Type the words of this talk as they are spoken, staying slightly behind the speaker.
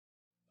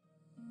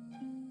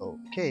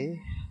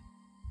Okay.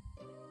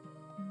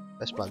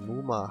 Let's run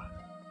Muma.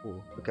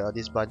 Oh, look at all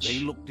this bunch. They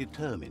look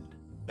determined.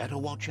 Better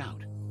watch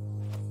out.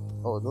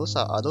 Oh, are those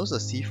the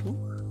Sifu?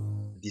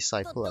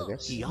 Disciple, I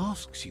guess. He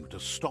asks you to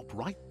stop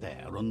right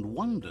there and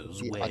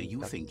wonders where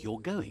you think you're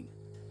going.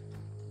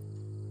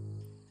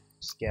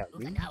 Scared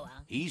me?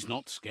 He's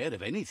not scared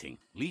of anything,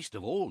 least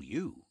of all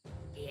you.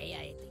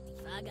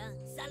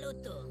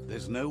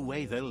 There's no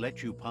way they'll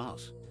let you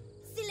pass.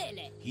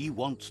 He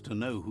wants to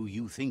know who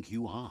you think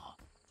you are.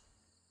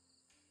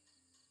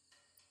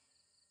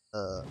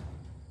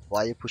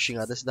 Why are you pushing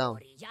others down?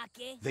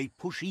 They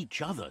push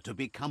each other to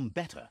become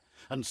better,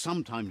 and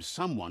sometimes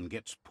someone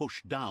gets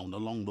pushed down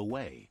along the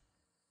way.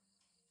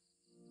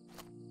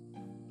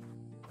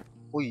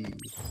 Oi,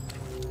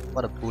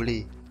 what a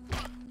bully.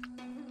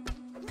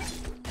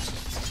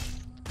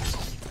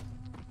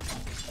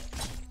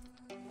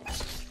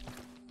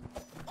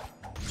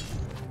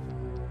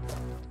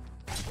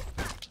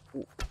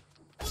 Ooh.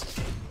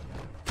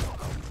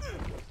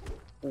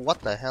 What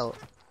the hell?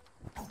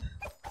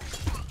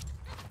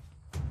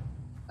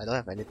 I don't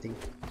have anything.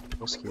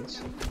 No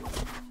skills.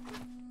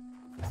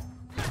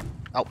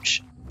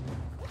 Ouch.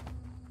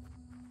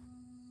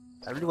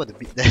 I really want to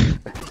beat them.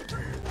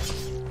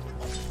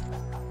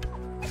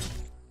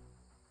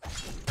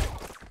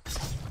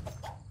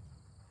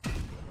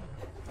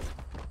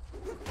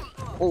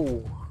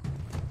 Oh.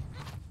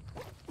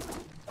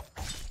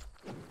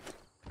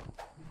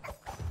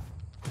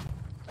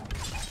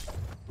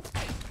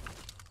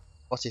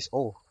 What's this?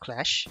 Oh,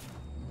 clash.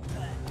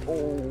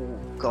 Oh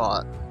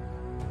god.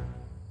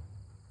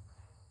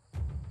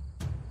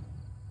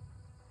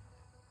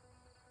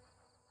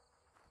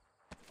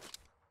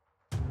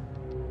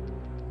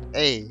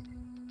 Hey,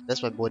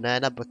 that's my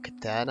banana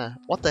katana.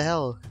 What the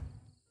hell?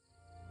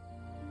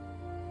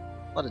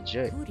 What a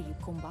jerk.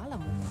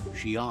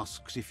 She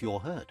asks if you're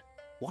hurt.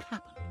 What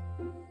happened?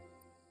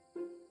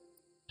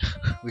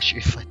 We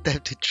should find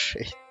them to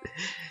trade.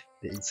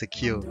 They're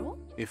insecure.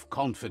 If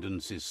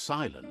confidence is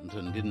silent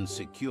and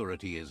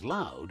insecurity is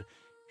loud,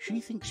 she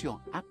thinks you're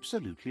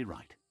absolutely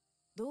right.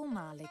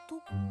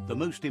 The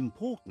most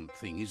important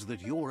thing is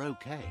that you're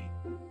okay.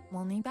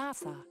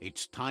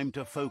 It's time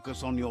to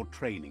focus on your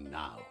training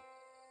now.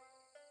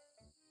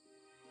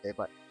 Hey,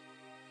 but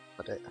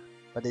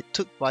they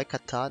took my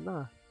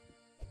katana.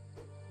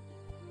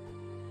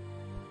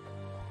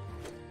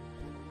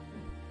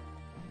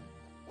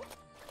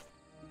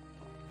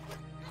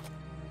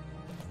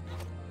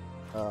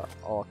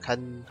 Or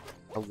can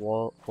a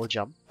wall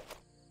jump?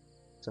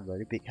 It's a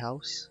very big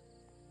house.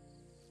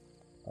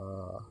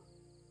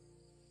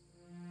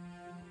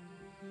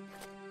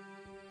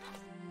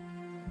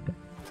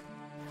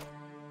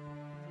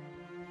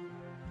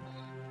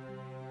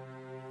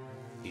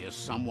 Here's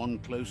someone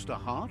close to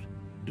heart,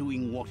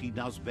 doing what he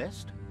does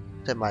best.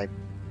 Is my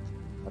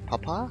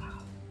papa?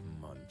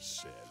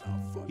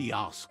 He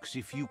asks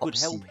if you could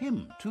help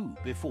him too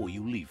before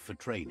you leave for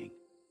training.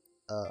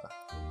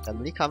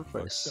 Family come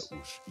first.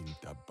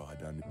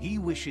 He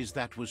wishes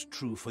that was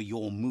true for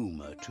your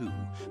Muma too,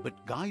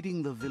 but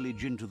guiding the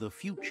village into the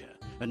future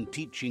and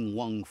teaching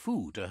Wang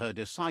Fu to her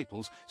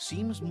disciples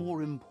seems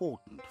more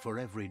important for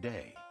every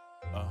day.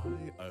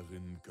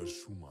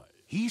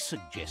 He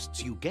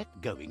suggests you get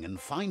going and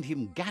find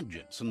him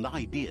gadgets and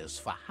ideas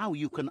for how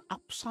you can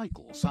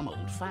upcycle some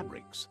old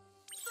fabrics.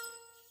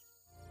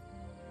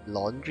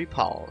 Laundry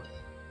pile.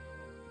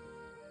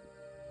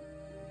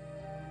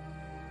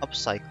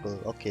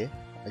 Upcycle, okay.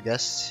 I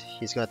guess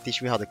he's gonna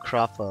teach me how to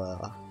craft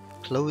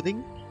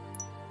clothing.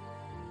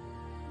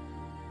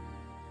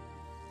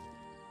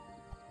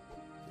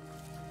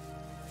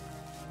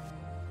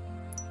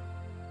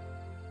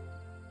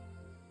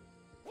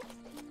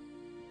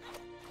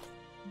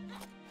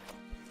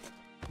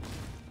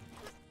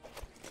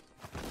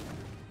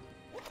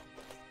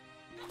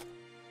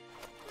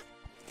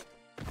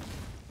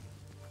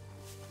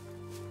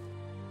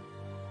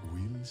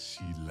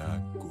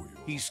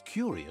 He's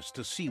curious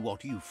to see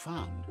what you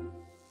found.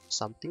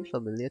 Something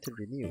familiar to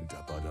renew.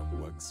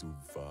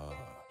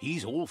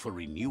 He's all for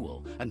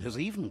renewal and has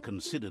even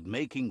considered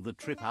making the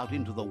trip out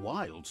into the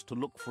wilds to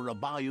look for a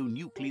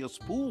bionuclear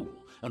spool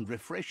and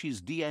refresh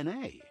his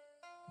DNA.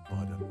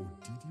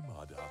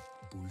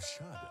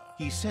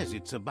 He says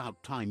it's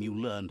about time you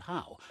learned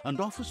how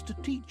and offers to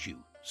teach you,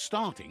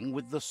 starting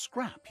with the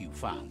scrap you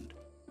found.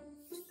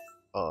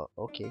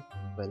 Okay.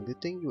 When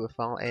looting, you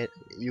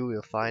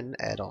will find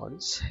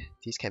add-ons.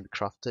 These can be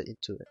crafted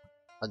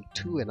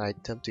onto an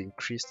item to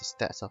increase the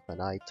stats of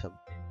an item.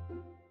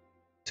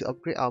 To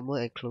upgrade armor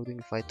and clothing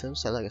with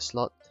items, select a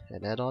slot,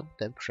 an add-on,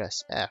 then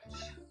press F.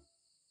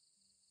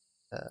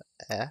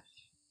 F?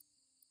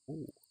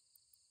 Ooh.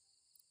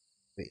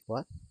 Wait,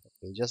 what?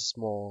 Okay, just a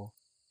small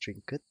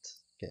trinket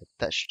can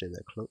attach to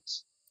the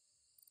clothes.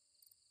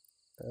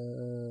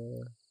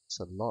 It's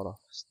a lot of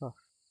stuff.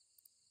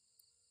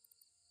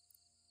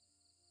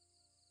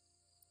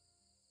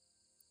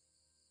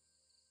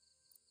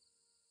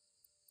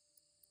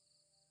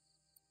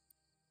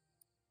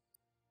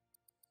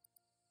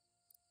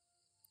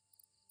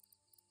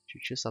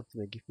 Should choose something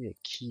that give me a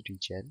key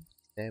regen.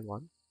 There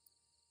one.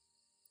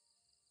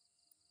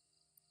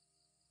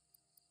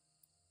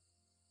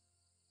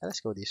 Let's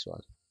go this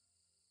one.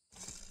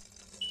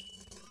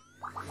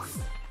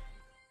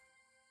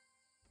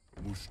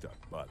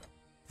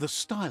 The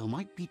style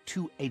might be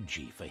too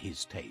edgy for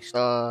his taste,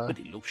 Uh, but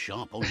it looks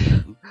sharp on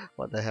you.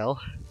 what the hell?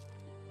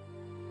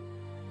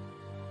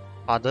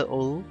 Other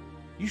old?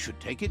 You should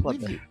take it What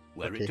with the- you.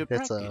 Wear Okay, it to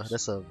practice.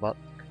 that's a bug.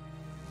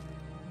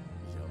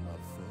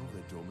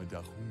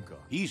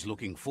 He's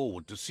looking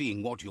forward to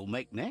seeing what you'll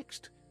make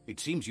next. It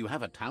seems you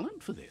have a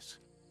talent for this.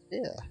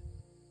 Yeah.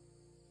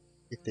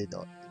 If they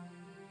don't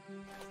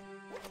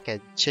can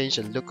change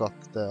the look of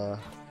the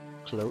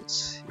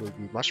clothes, it will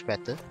be much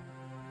better.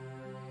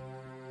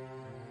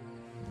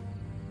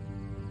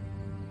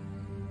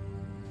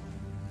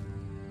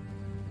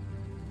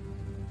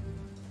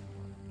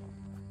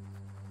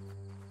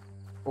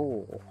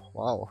 Oh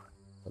wow,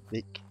 a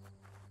big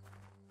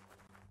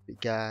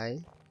guy.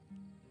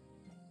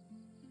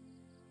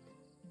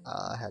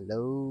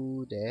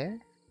 Hello there.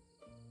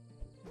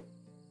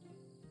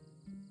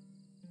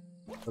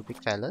 A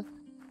big fella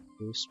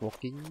who's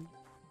smoking.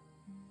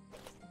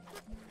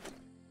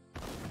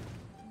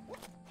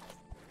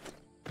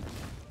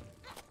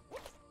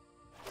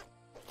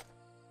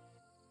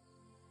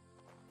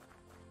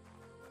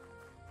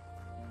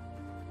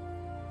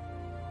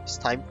 It's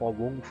time for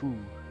Wong Fu.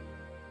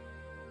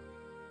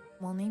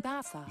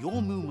 Your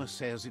Muma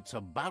says it's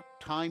about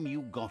time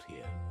you got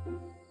here.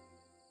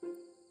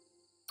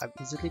 I'm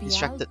easily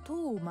distracted.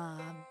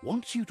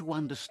 Wants you to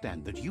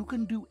understand that you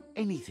can do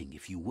anything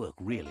if you work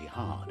really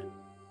hard.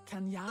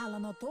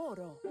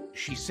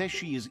 She says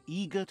she is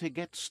eager to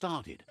get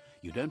started.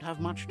 You don't have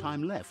much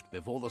time left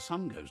before the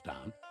sun goes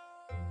down.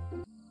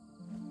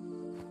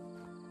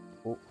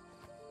 Oh.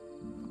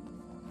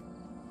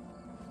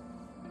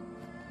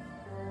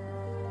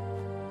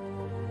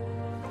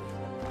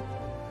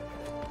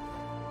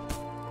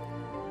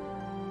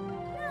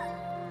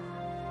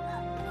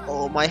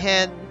 Oh, my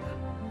hand!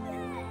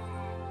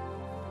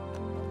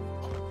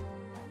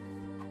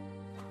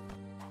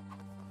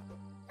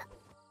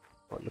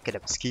 Oh, look at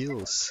them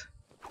skills.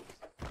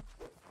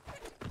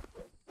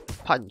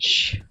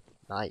 Punch.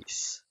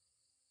 Nice.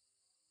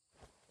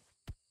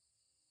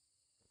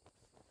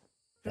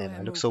 Man,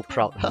 I look so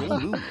proud. Your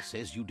Muma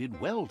says you did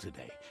well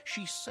today.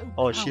 She's so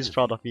Oh, proud she's of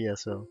proud you. of me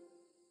as well.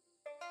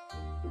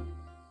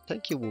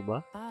 Thank you,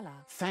 Muma.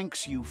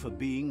 Thanks you for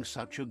being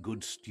such a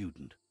good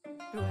student.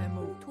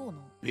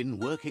 Been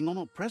working on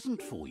a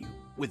present for you,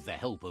 with the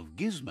help of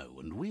Gizmo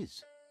and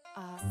Wiz.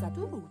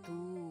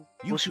 You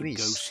Who's should go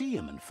Wiz? see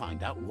him and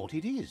find out what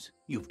it is.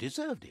 You've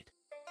deserved it.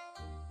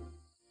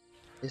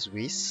 This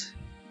Whis.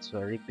 It's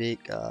very big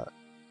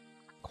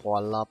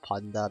koala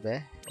panda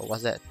bear. Oh,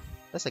 what's that?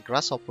 That's a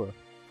grasshopper.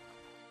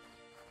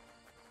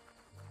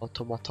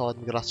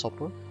 Automaton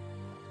grasshopper.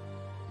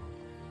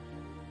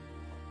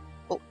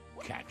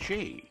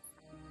 Catchy.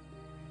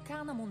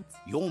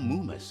 Your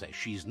Muma says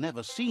she's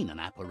never seen an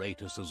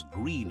apparatus as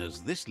green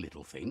as this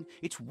little thing.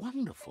 It's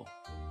wonderful.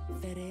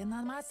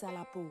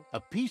 A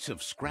piece of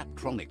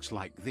Scraptronics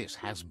like this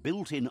has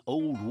built-in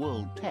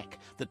old-world tech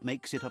that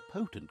makes it a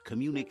potent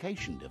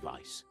communication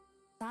device.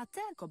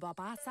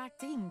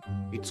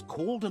 It's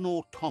called an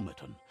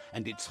automaton,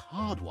 and it's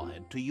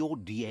hardwired to your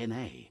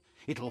DNA.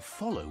 It'll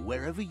follow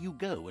wherever you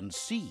go and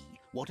see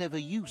whatever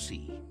you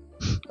see.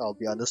 I'll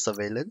be under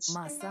surveillance.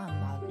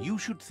 You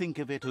should think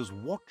of it as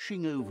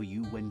watching over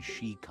you when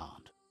she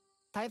can't.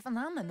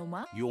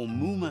 Your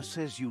Muma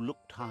says you look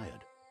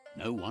tired.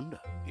 No wonder.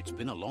 It's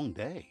been a long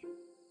day.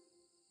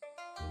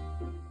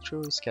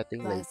 True, it's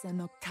getting late.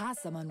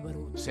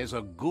 Says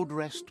a good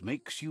rest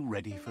makes you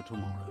ready for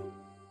tomorrow.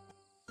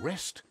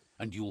 Rest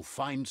and you'll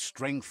find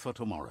strength for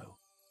tomorrow.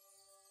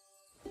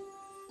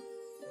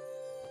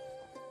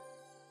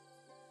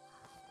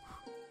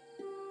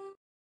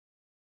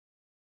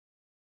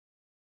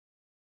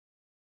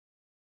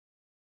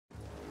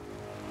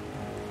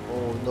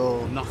 Oh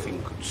no,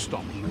 Nothing could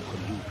stop Luca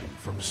Lupin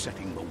from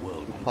setting the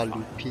world on fire.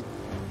 Lupin.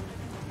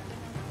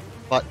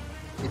 But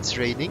it's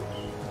raining.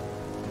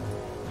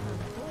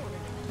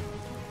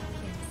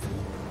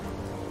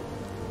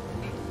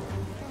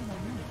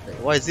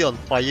 Why is it on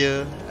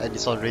fire and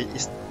it's on rain?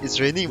 It's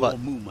raining, Your but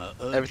Muma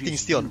everything's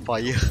urges still on you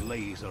fire. to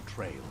blaze a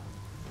trail.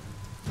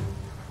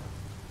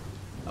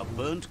 A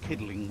burnt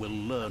kidling will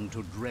learn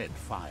to dread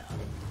fire.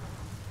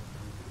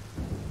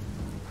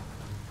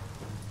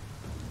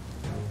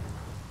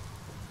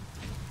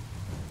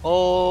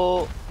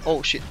 Oh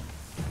shit!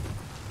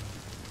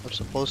 I'm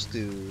supposed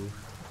to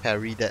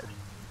parry that.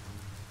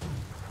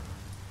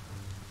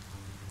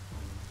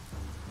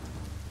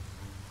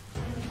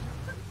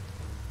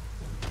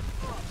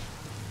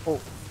 Oh,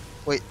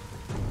 wait.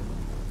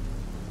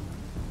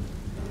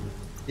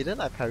 Didn't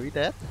I parry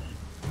that?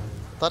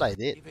 I thought I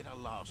did. Give it a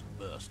last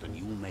burst and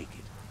you'll make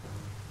it.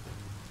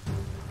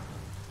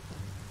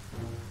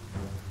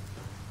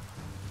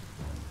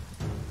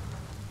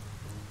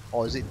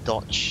 Or is it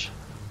dodge?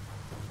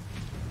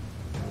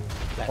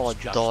 That's Oh,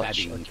 just dodge,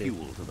 adding okay.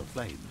 fuel to the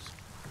flames.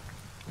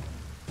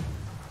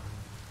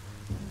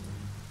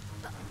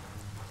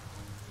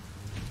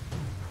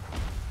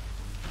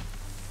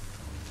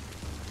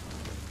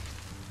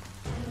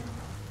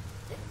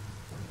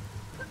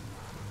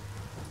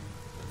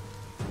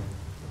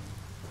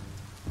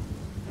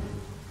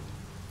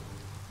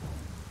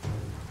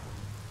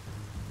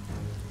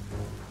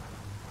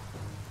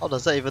 How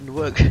does that even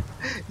work?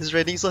 It's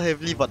raining so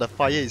heavily but the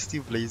fire is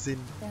still blazing.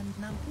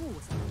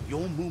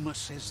 Your Muma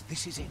says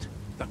this is it.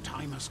 The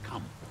time has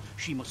come.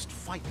 She must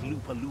fight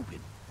Lupa Lupin.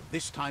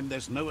 This time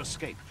there's no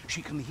escape.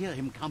 She can hear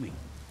him coming.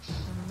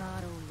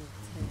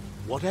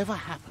 Whatever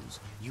happens,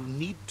 you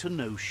need to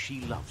know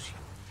she loves you.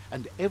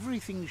 And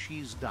everything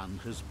she's done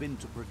has been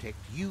to protect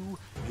you,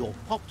 your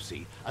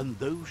Popsy, and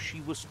those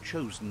she was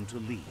chosen to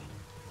lead.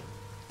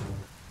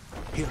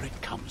 Here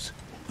it comes.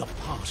 The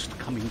past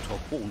coming to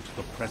haunt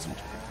the present.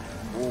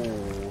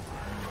 Oh.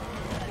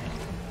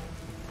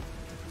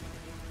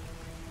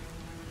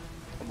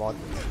 Come on.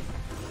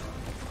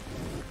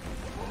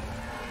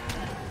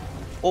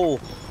 Oh.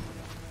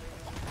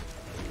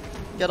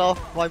 Get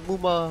off my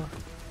Muma.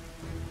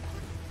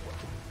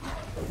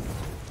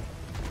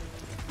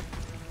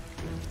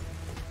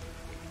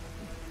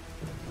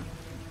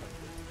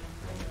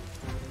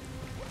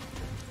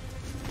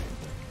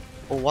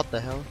 Oh, what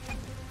the hell?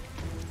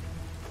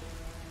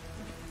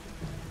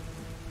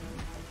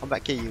 Come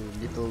back here, you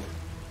little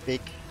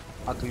big,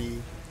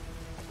 ugly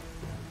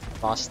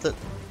bastard.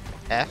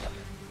 F.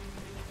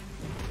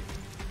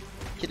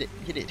 Hit it,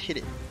 hit it, hit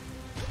it.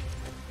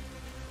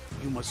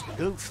 You must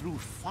go through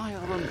fire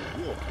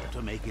and water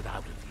to make it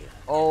out of here.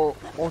 Oh,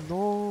 oh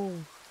no.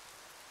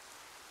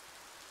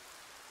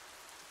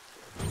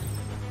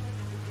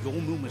 Your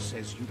Muma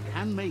says you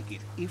can make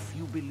it if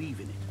you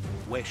believe in it.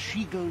 Where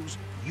she goes,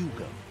 you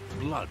go.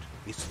 Blood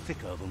is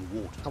thicker than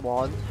water. Come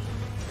on.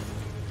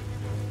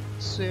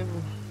 Swim.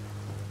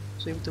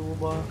 Swim to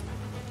Muma.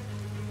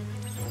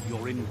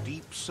 You're in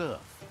deep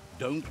surf.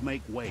 Don't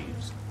make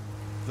waves.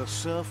 The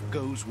surf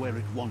goes where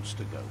it wants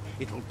to go.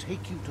 It'll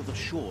take you to the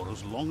shore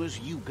as long as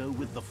you go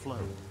with the flow.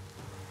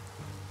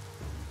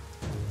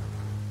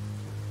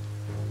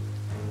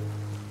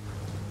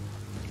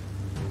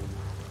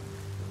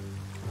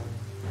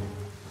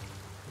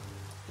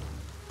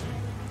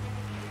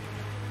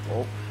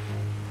 Oh,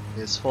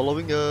 it's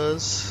following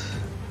us.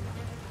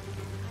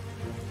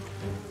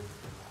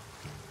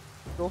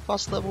 Go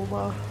faster,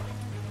 Muma.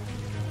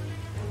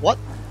 What?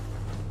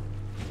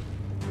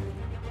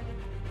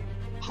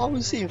 How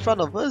is he in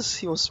front of us?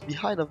 He was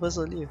behind of us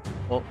earlier.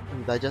 Oh,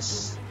 did I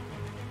just...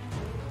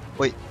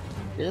 Wait,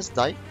 did I just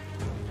die?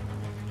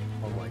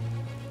 Oh my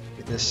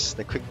goodness,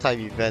 the quick time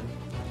event.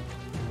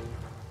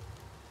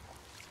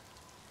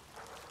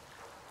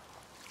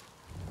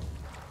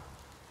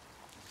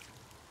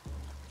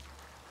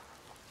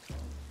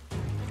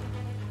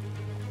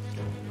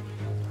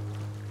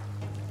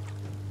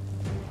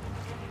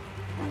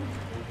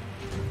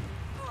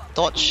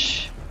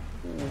 Dodge!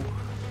 Ooh.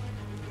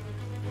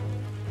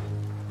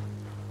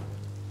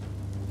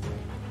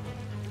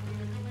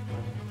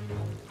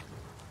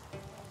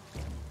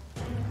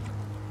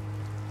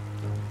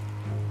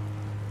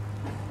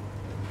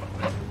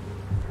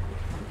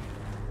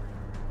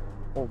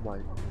 Oh my.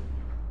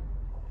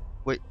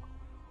 Wait.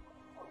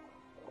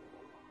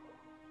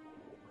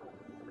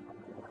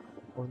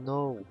 Oh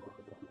no.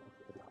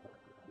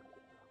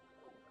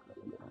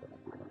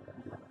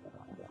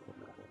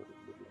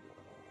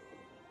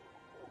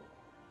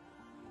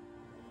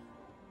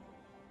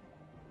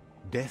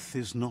 Death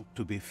is not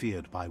to be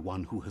feared by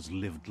one who has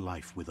lived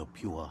life with a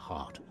pure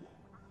heart.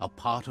 A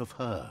part of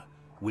her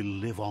will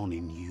live on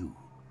in you.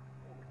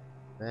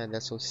 Man,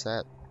 that's so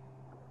sad.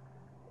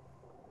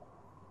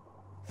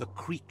 The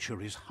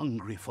creature is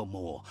hungry for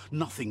more.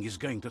 Nothing is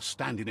going to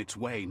stand in its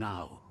way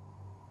now.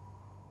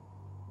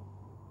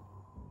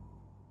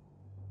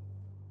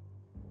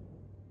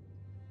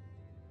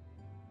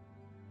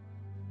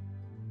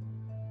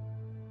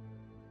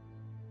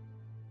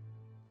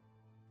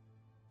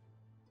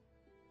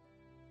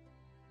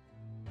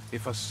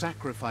 If a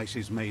sacrifice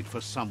is made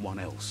for someone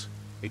else,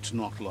 it's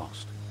not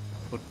lost,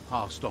 but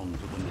passed on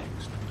to the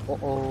next.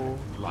 Uh-oh.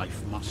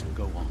 Life must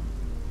go on.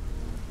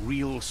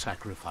 Real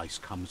sacrifice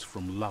comes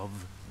from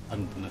love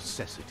and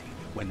necessity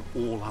when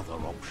all other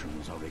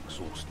options are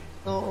exhausted.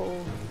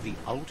 No. The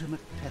ultimate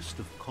test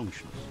of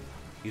conscience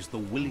is the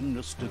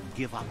willingness to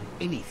give up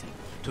anything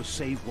to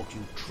save what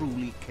you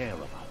truly care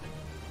about.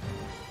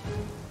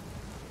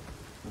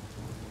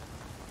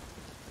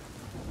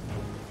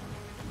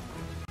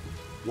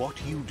 What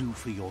you do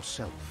for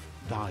yourself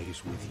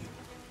dies with you.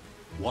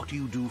 What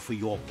you do for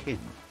your kin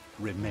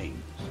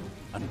remains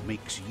and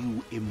makes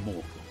you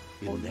immortal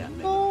in their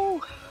memory.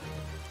 No.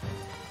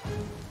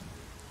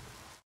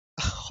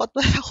 What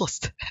the hell was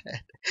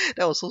that?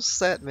 That was so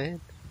sad, man.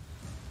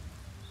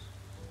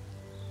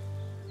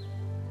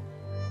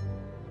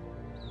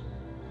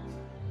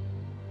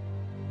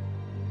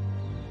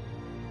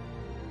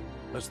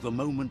 As the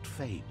moment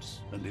fades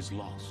and is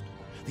lost,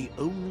 the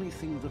only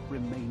thing that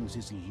remains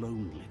is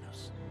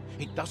loneliness.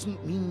 It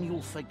doesn't mean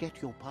you'll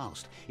forget your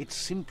past. It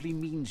simply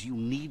means you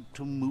need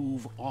to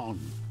move on.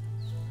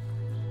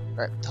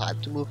 Right, time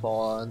to move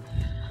on.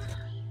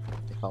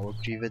 If our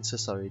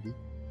grievances already.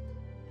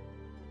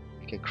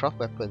 We can craft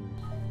weapon.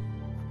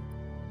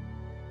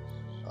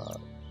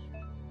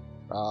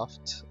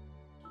 Craft.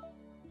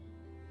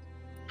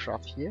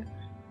 Craft here.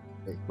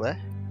 Wait, where?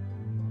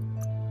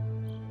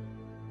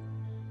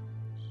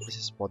 This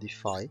is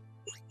modify.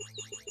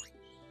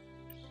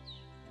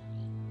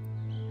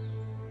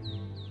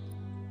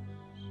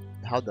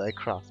 How do I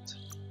craft?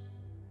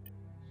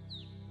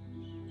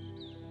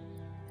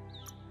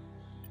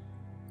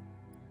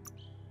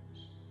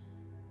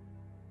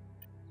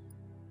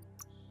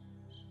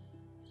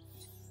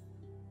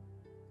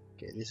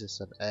 Okay, this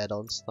is an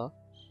add-on stuff.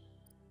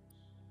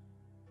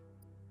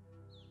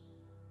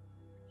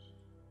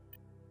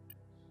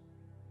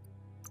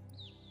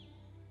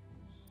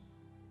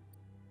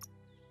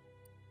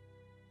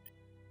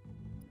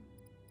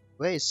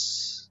 Where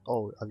is...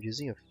 Oh, I'm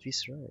using a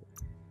fist, right?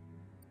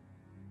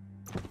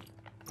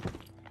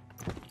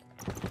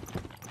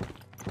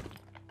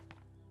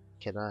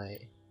 Can I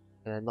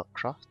not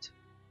craft?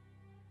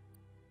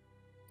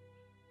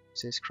 It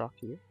says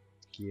craft here.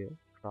 Gear,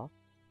 craft.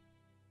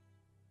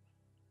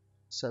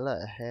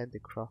 Select a hand to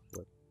craft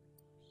one.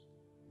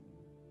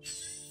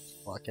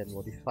 Or I can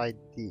modify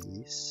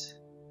these.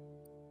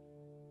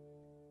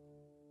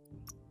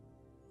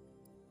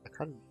 I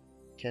can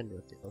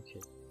rotate, okay.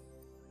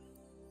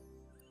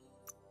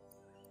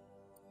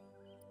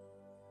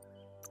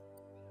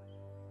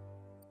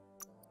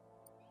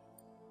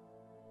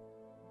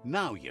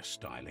 Now you're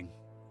styling.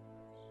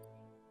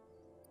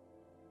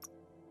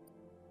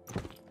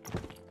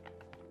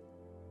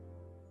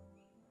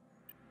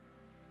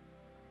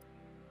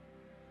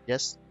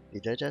 Yes,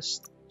 did I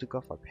just took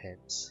off my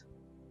pants?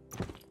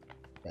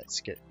 That's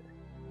good.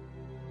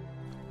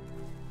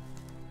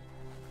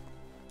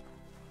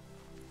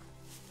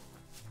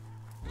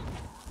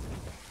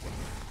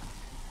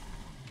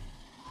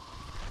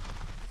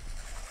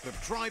 The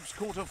tribe's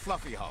caught a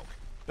fluffy hulk.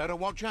 Better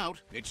watch out,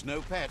 it's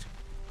no pet.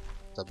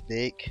 It's a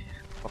big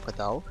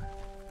crocodile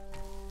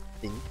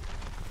thing.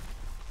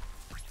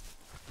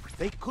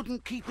 They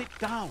couldn't keep it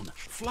down.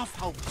 Fluff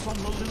hulk's on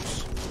the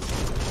loose.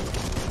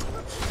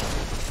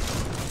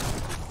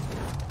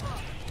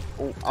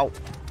 Oh, ow.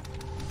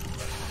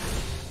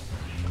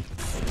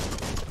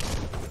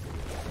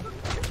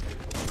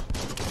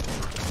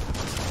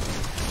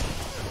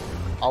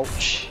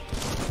 Ouch.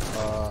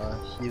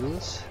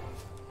 Heals.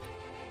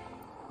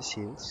 This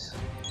heals.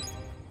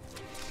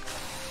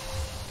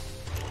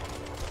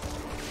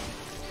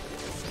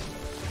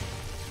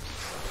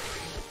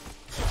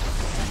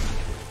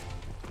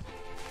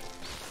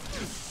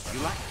 You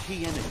lack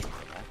key energy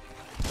for that.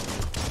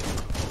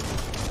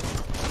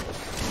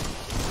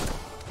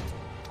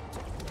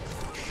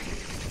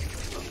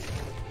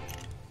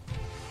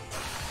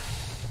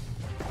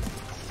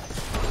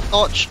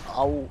 Ouch!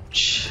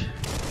 Ouch!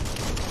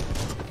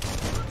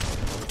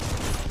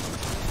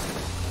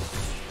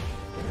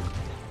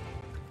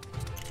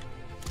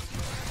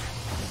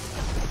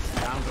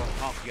 Down to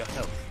half your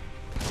health.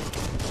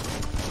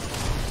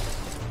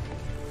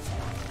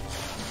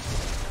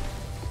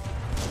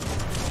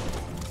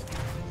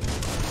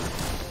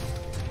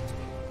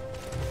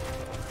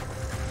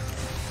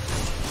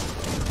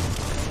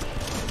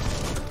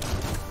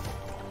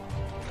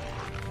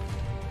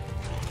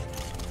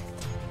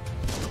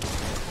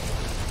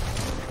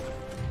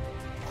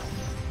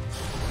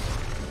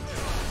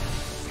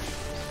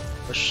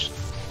 Push.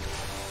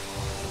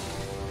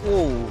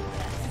 Whoa!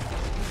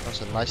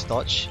 That's a nice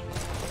dodge.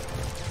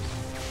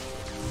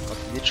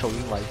 Continue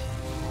throwing my...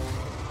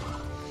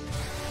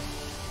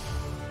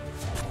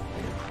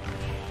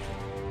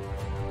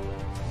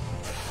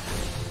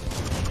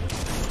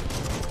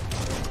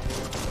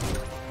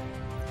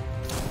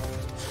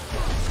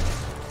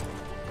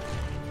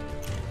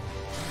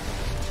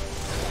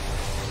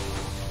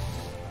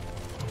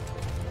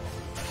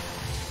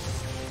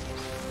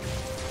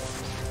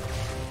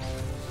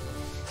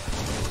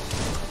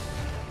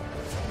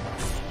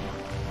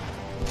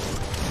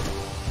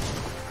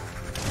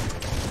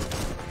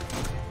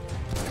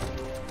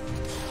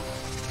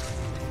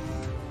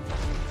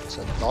 It's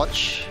a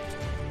dodge.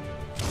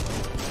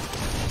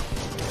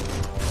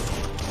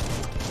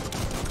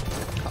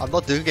 I'm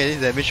not doing any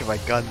damage with my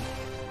gun.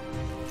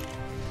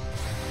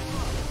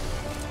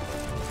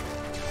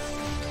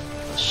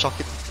 Shock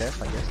it to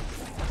death, I guess.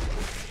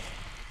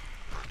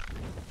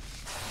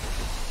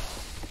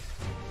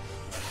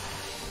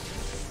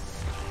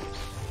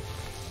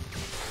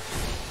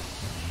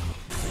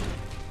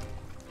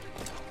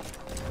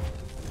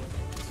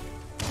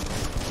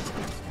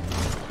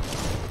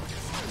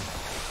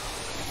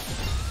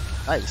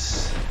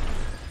 Nice.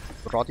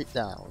 Brought it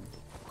down.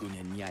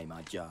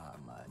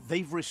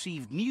 They've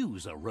received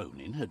news a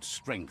Ronin had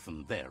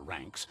strengthened their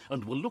ranks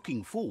and were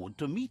looking forward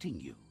to meeting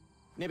you.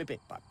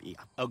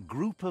 A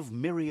group of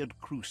myriad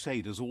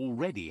crusaders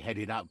already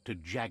headed out to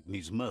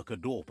Jagni's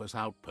Mercadorpus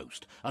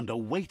outpost and are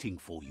waiting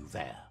for you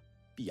there.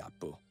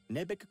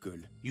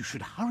 You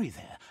should hurry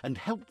there and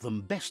help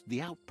them best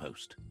the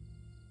outpost.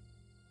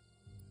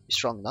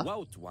 Strong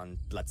enough.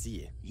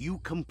 You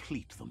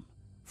complete them.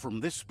 From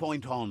this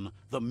point on,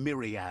 the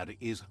myriad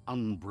is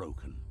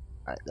unbroken.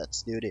 Alright,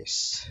 let's do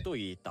this.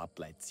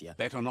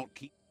 Better not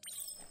keep...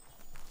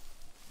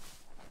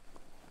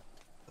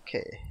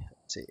 Okay,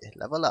 let's see.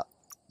 Level up.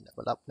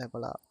 Level up,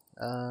 level up.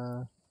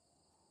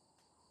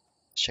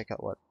 check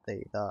out what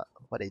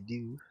they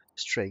do.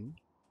 String.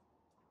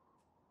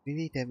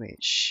 Melee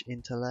damage.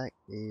 Intellect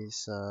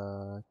is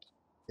the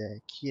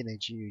key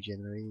energy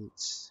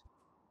regenerates.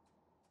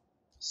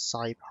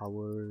 Psi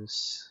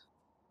powers.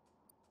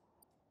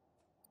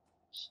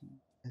 Key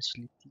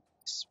agility,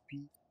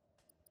 speed,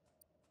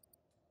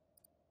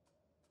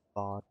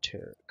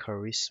 barter,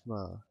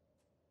 charisma.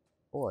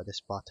 Oh,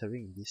 there's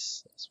bartering in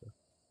this as well.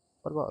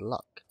 What about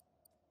luck?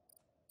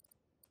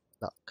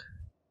 Luck.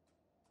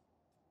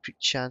 Crit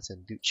chance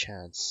and loot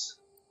chance.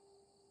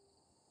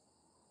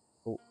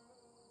 Oh,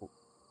 oh.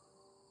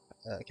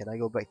 Can I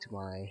go back to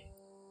my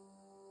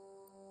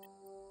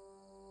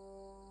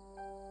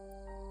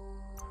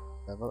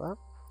level up?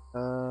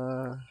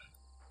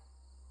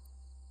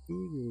 We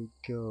will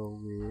go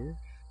with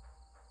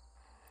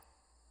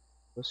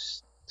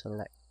first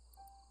intellect.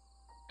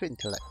 Good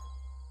intellect.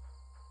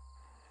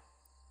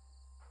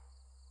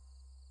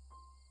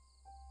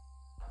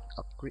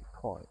 Upgrade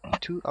point.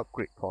 2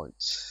 upgrade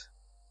points.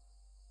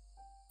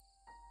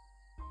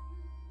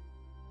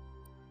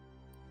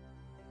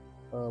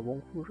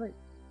 Wong Fu, right?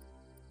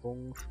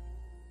 Wong Fu.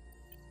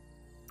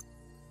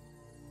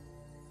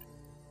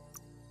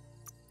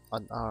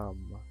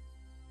 Unarmed.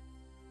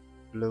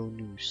 Blow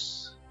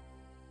noose.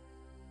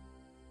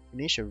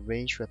 Finish a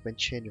ranged weapon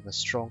chain with a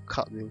strong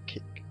cartwheel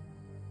kick.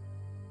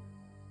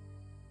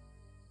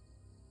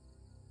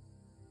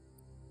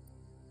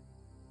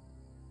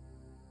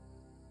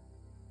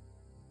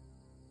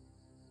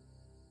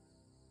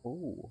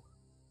 Oh,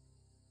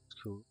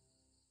 cool.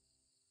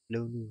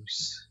 Blow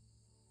noose.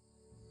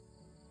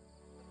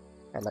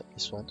 I like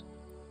this one.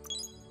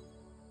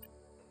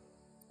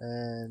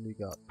 And we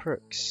got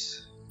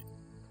perks.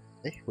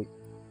 Wait.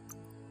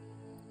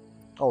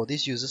 Oh,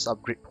 this uses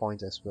upgrade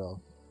points as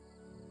well.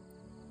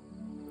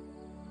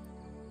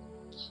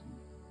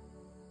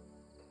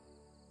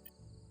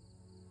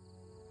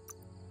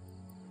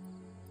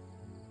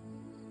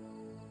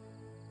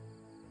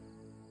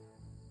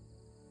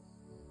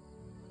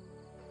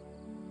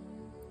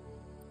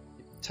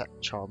 Attack,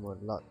 charmer,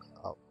 luck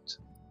out.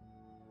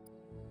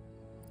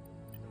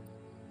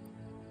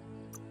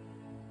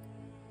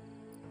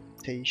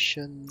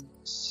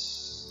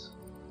 Patience.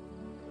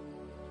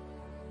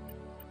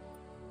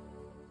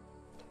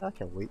 I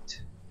can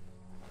wait.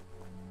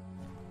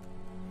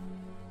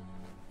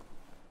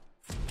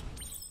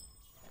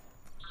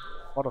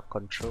 Out of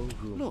control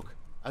room. Look,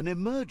 an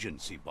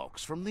emergency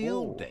box from the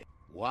old day.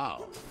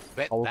 Wow,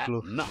 bet Power that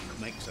glove. knuck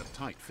makes a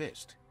tight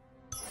fist.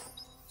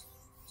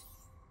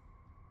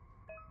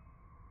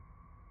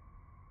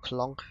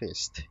 Clonk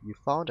fist. You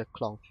found a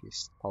clonk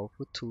fist.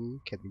 Powerful tool,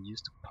 can be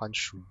used to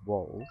punch through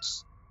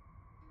walls.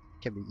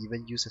 Can be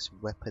even used as a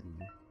weapon.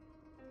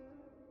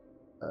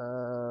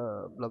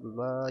 Blah blah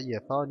blah. You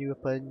have found a new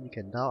weapon. You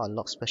can now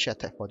unlock special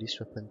attack for this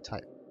weapon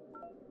type.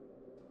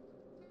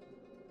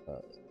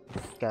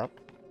 Gap.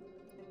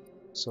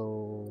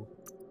 So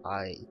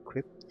I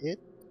equipped it.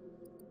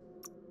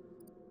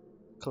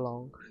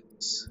 Clonk.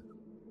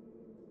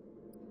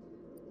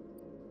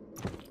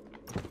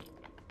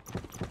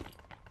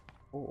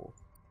 Oh,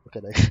 look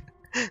at that!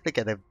 Look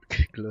at the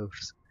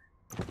gloves.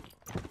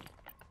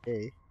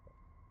 Okay,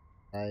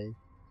 I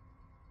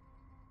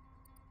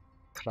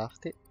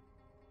craft it.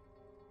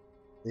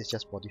 It's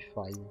just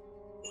modifying.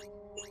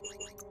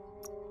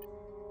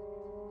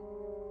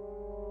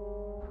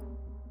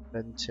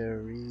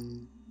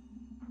 Inventory.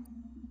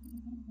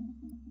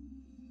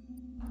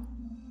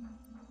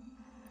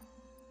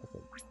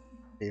 Okay,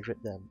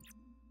 favorite them.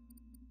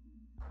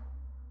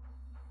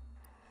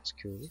 It's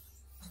cool.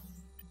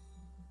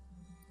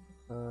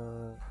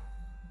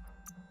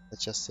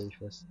 Let's just save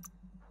first.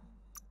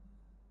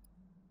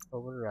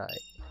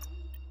 Override.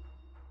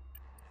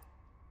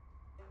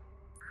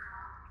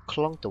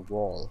 Clonk the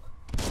wall.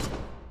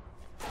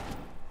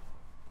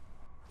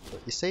 So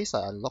it says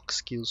I unlock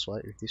skills,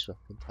 right, with this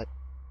weapon type.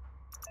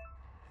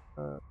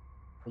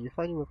 When you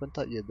find a weapon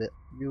type,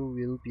 you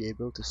will be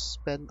able to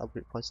spend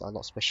upgrade points to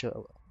unlock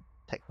special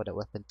attack for that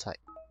weapon type.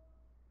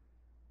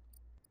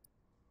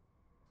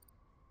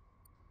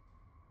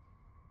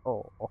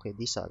 Oh, okay,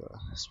 these are the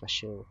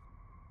special.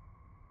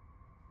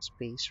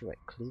 Space, right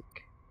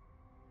click.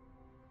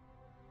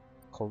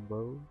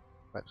 Combo,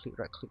 right click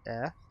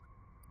F.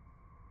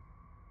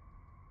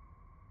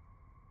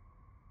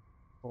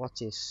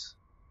 What is?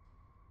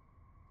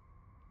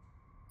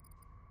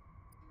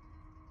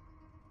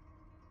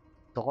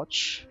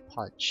 Dodge,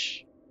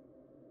 punch.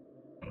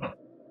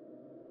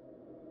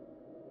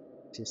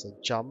 This is a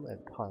jump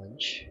and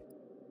punch.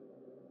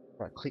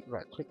 Right click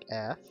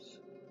F.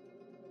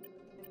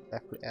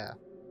 F click F.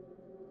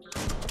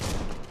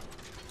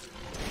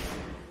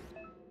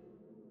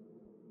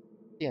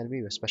 The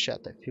enemy with special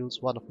attack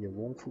fills one of your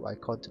Wong Fu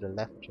icon to the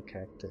left of your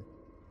character.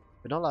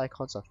 When all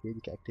icons are filled,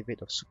 you can activate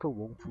the Super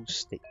Wong Fu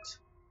state.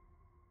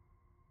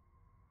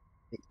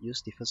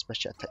 Use different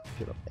special attack to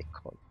fill up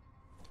icon.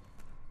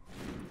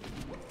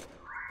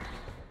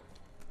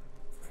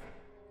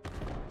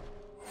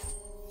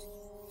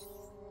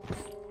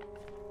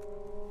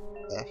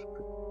 F,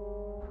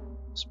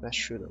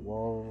 smash through the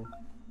wall.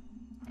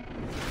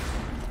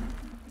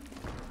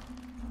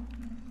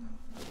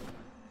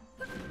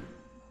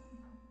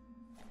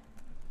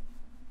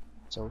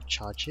 So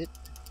charge it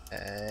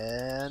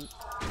and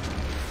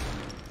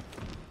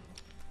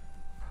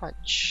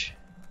punch.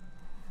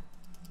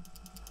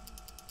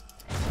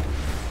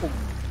 Boom.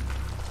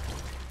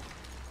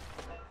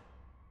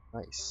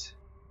 Nice.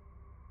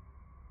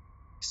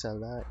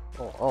 Select.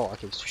 Oh,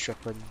 okay, switch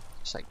weapon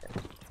just like that.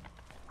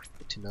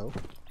 Good to know.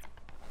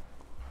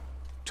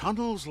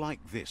 Tunnels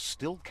like this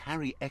still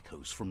carry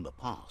echoes from the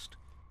past.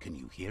 Can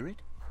you hear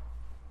it?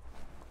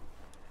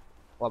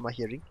 What am I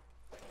hearing?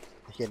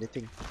 I hear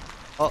anything.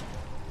 Oh!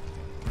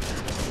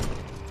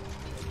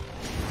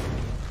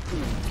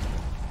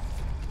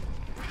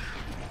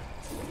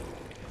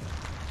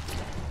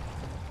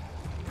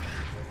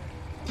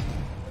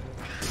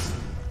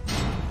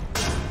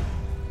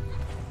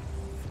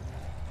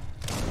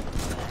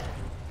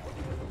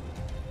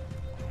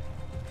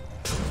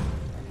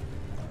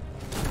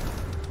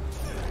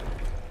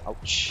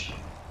 Ouch.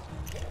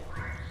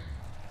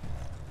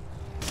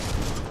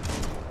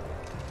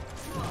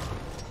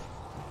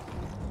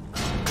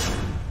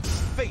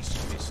 Face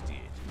fisted.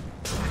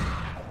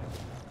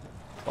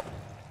 Oh.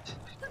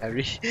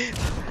 Harry.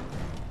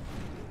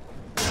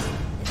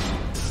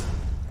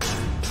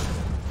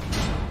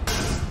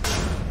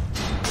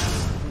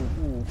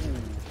 Ooh.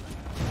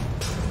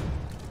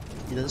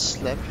 Didn't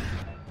slap.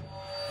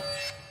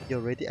 You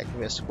already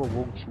activate Super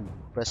Wong Fu.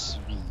 Press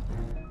V.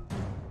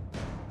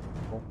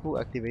 Wong Fu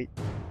activate.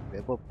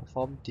 You're able to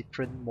perform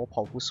different, more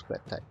powerful super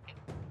attack.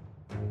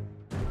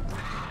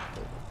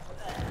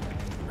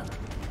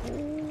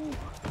 Ooh.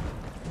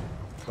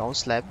 Ground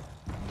slam.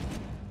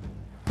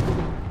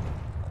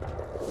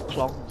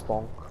 Clonk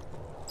bonk.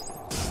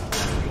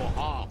 Your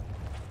arm.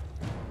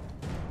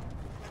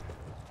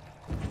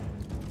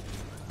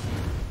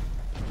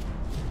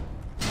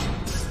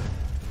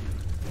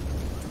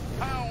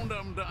 Pound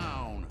 'em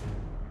down.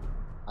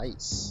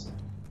 Nice.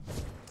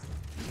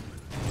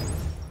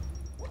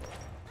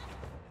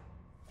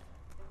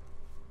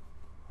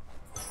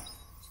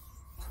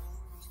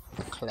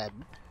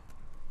 Clamp.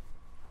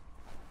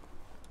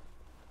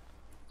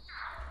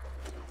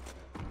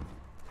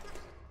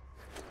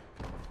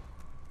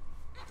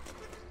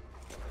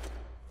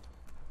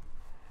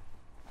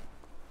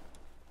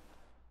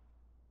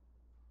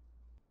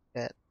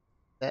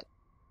 That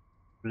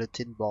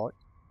bulletin board.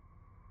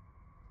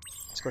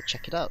 Let's go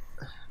check it out.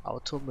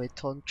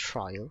 Automaton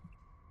trial.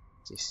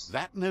 This.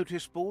 That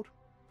notice board?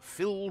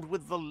 Filled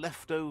with the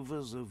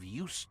leftovers of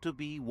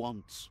used-to-be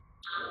wants.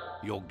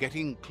 You're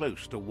getting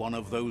close to one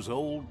of those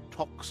old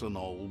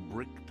Toxanol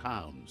brick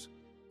towns.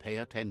 Pay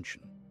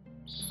attention.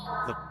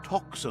 The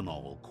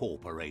Toxanol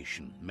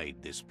Corporation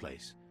made this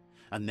place,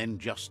 and then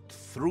just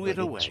threw it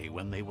away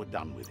when they were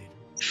done with it.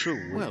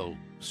 True. Well,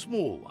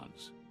 small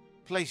ones.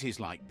 Places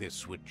like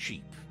this were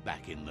cheap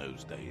back in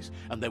those days,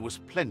 and there was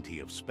plenty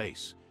of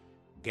space.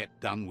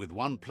 Get done with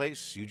one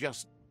place, you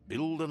just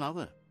build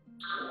another.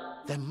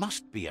 There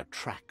must be a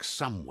track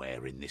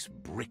somewhere in this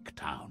brick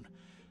town.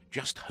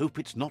 Just hope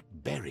it's not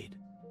buried.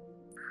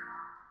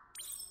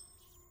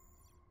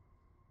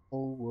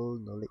 Old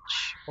world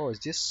knowledge. Oh, is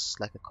this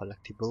like a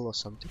collectible or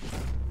something?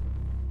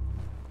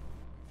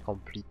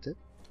 Completed?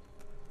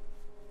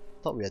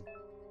 Thought we were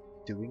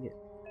doing it.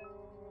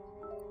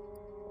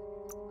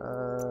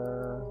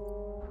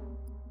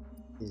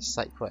 Is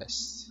side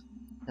quest.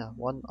 Yeah,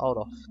 1 out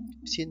of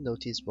 15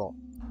 notice board.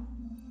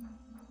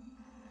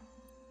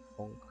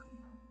 Bonk.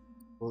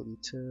 World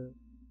Eater.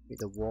 Meet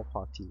the war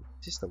party.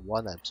 Is this the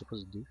one I'm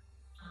supposed to do?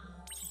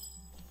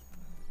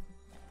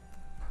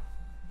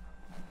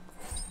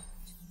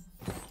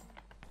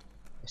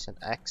 There's an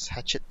axe,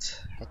 hatchet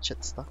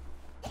stuff.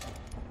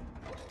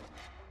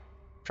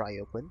 Pry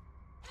open.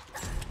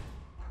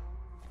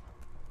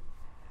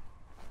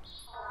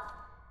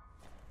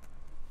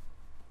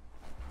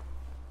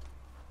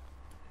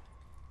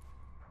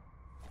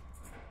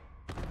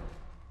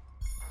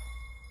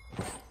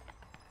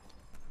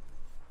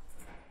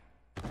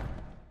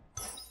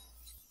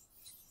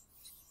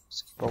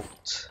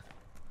 Bolt.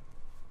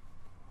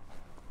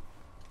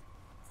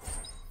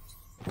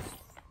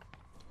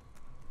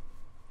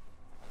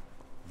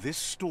 This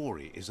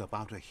story is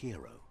about a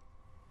hero.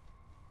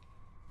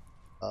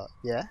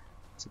 Yeah,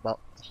 it's about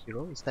the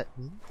hero. Is that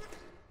me?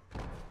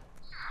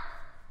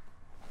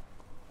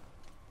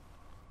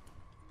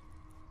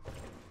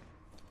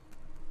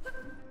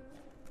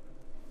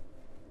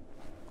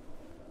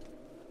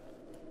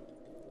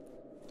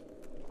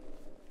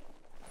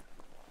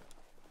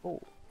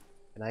 Oh,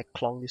 can I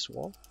clong this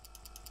wall?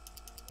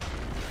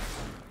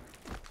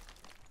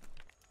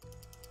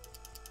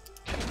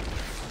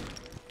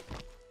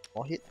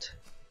 More hit.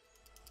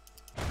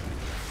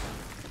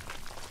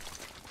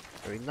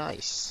 Very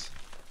nice.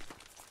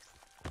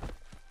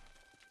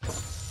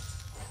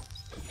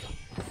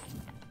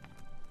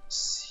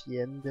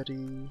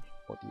 Sienderi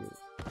audio.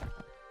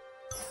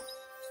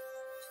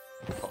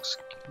 Box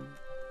key.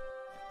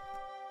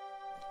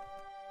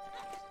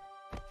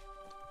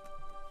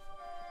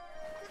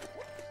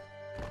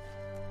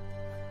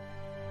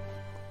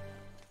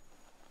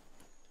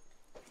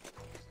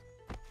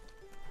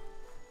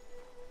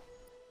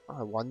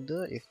 I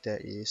wonder if there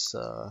is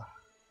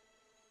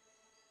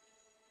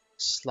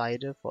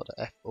slider for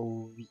the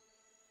FOV.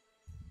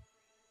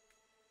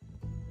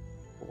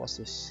 What's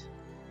this?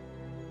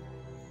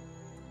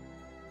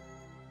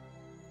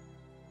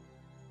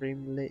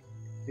 Frame rate,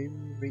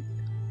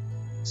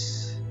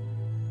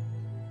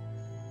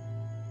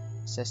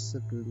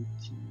 accessibility.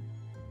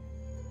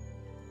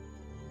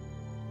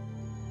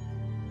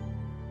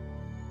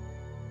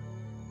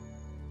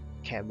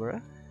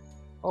 Camera.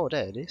 Oh,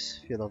 there it is.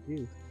 Field of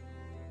view.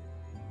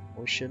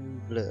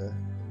 Motion blur.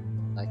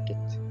 Like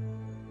it.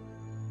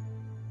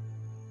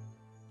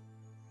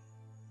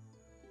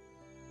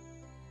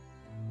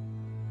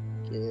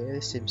 Okay,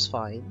 seems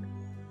fine.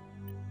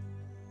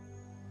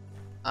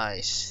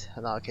 Nice.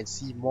 Now I can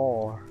see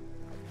more.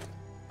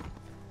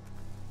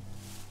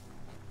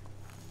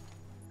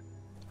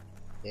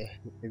 Yeah,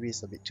 maybe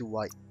it's a bit too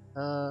wide.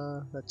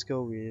 Let's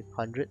go with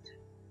 100.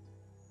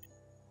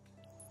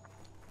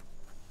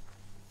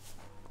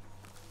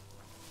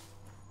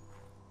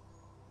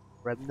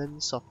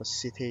 Remnants of a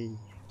city.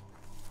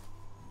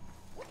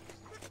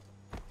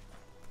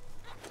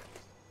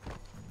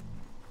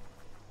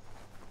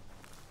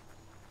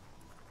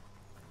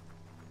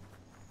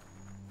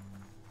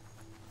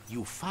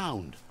 You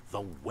found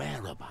the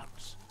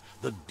whereabouts,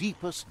 the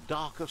deepest,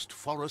 darkest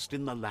forest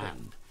in the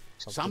land.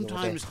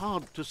 Sometimes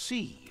hard to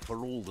see for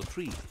all the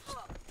trees.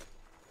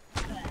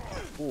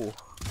 Ooh.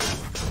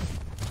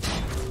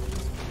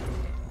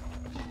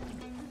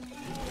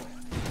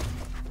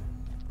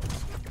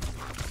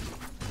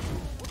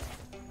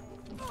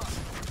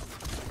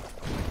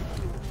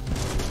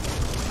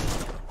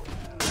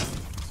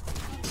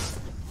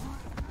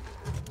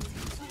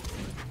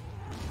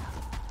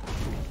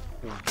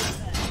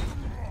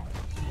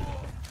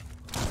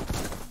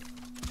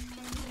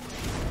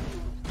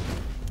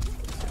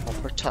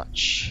 Proper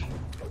touch.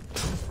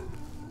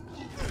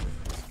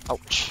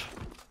 Ouch.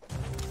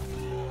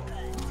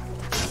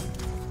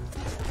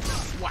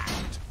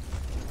 Whacked.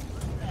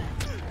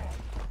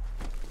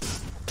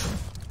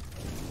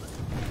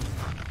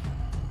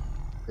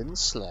 Then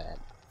slam.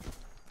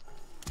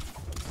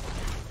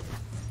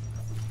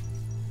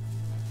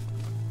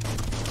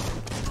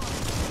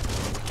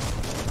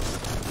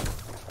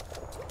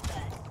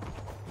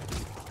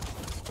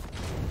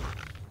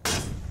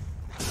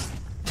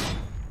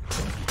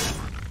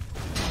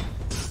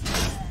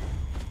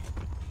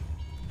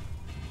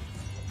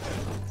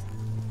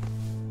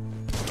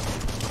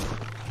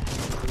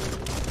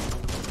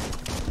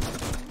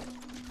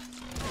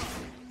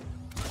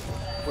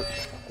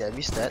 Yeah, I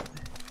missed that.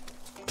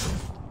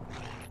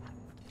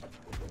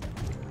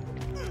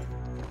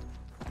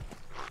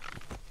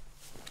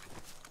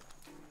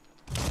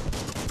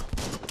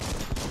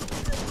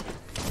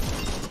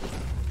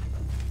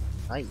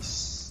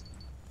 Nice.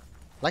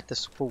 Like the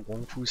super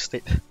Wong Fu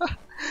state.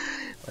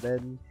 But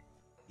then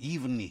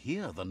Even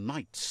here the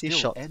night still still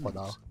short ends. for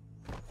now.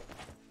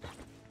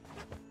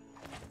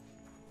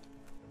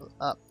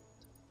 Up.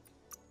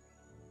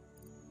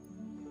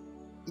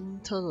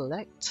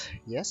 Intellect.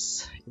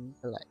 Yes,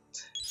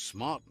 intellect.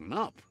 Smarten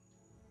up.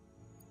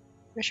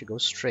 Where should go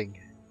string?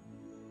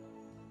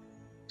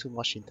 Too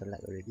much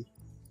intellect already.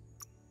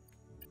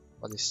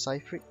 What is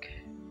Cyphric?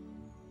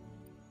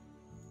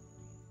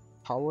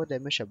 Power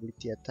damage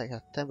ability attack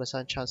have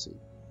 10% chance to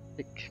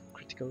inflict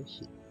critical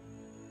hit.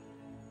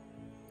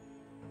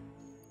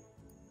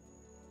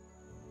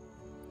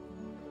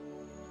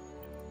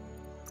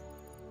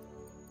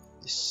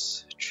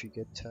 This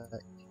trigger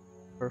attack.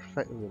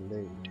 Perfect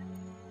reload.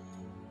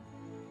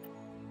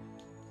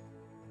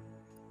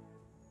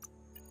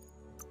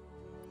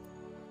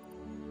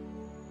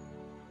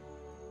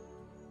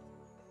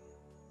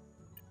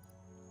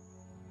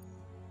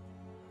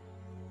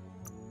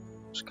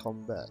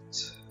 Combat.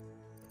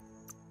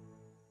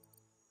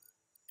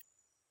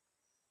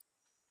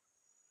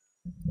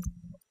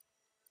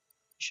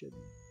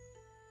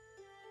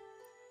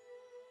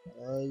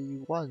 I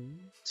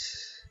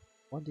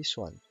want this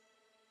one.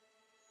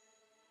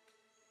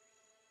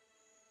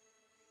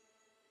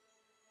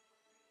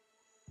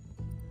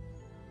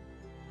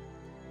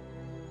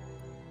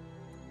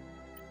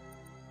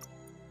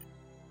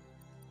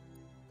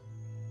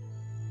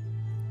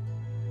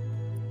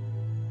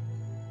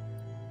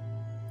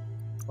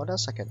 What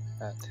else I can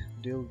add?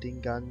 Building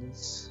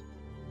guns.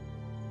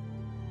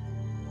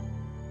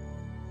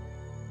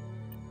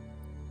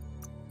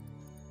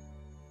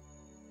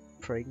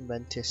 Praying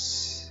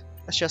mantis.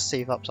 Let's just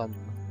save up some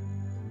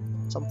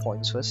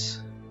points first.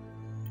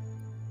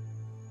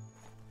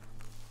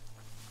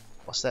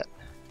 What's that?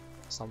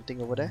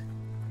 Something over there?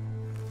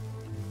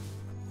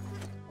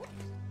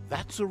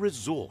 That's a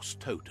resource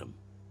totem,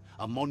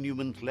 a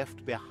monument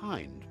left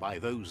behind by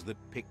those that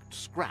picked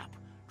scrap,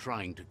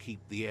 trying to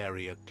keep the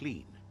area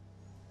clean.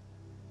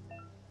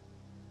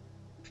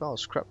 Found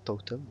a scrap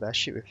totem.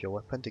 Bash it with your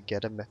weapon to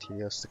gather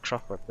materials to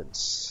craft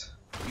weapons.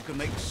 You can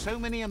make so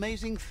many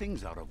amazing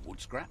things out of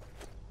wood scrap.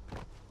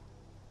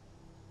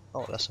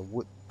 Oh, that's a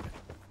wood.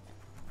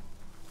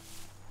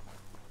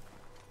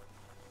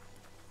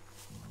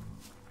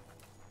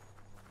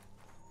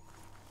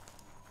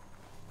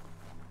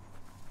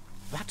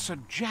 That's a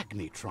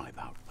Jagni tribe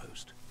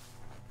outpost.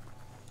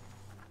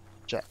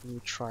 Jack New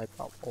Tribe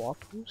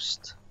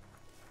Outpost.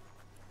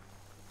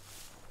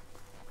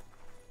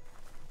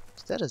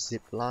 Is that a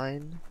zip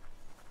line?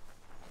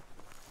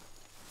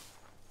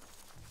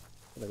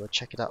 Let me go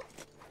check it out.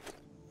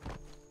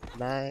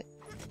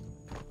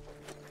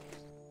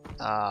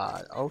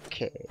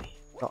 Okay.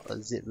 Not a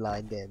zip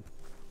line then.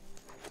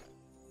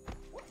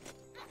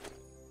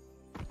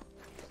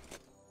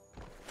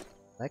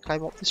 Can I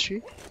climb up this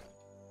tree?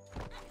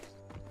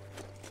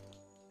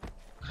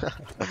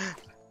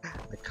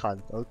 I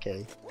can't,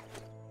 okay.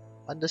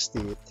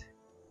 Understood.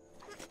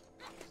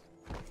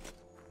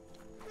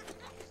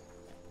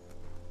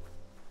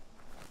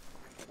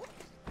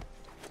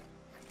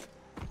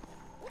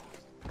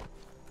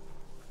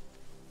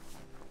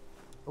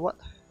 What?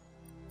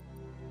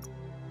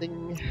 I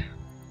think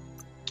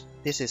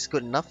this is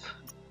good enough.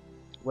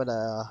 I'm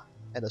gonna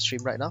end the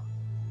stream right now.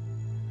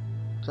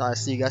 So I'll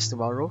see you guys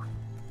tomorrow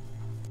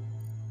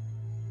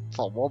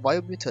for more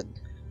Biomutant.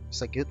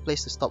 It's a good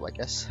place to stop, I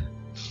guess.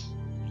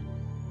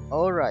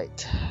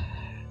 Alright.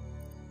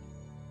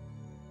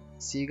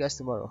 See you guys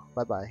tomorrow.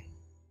 Bye bye.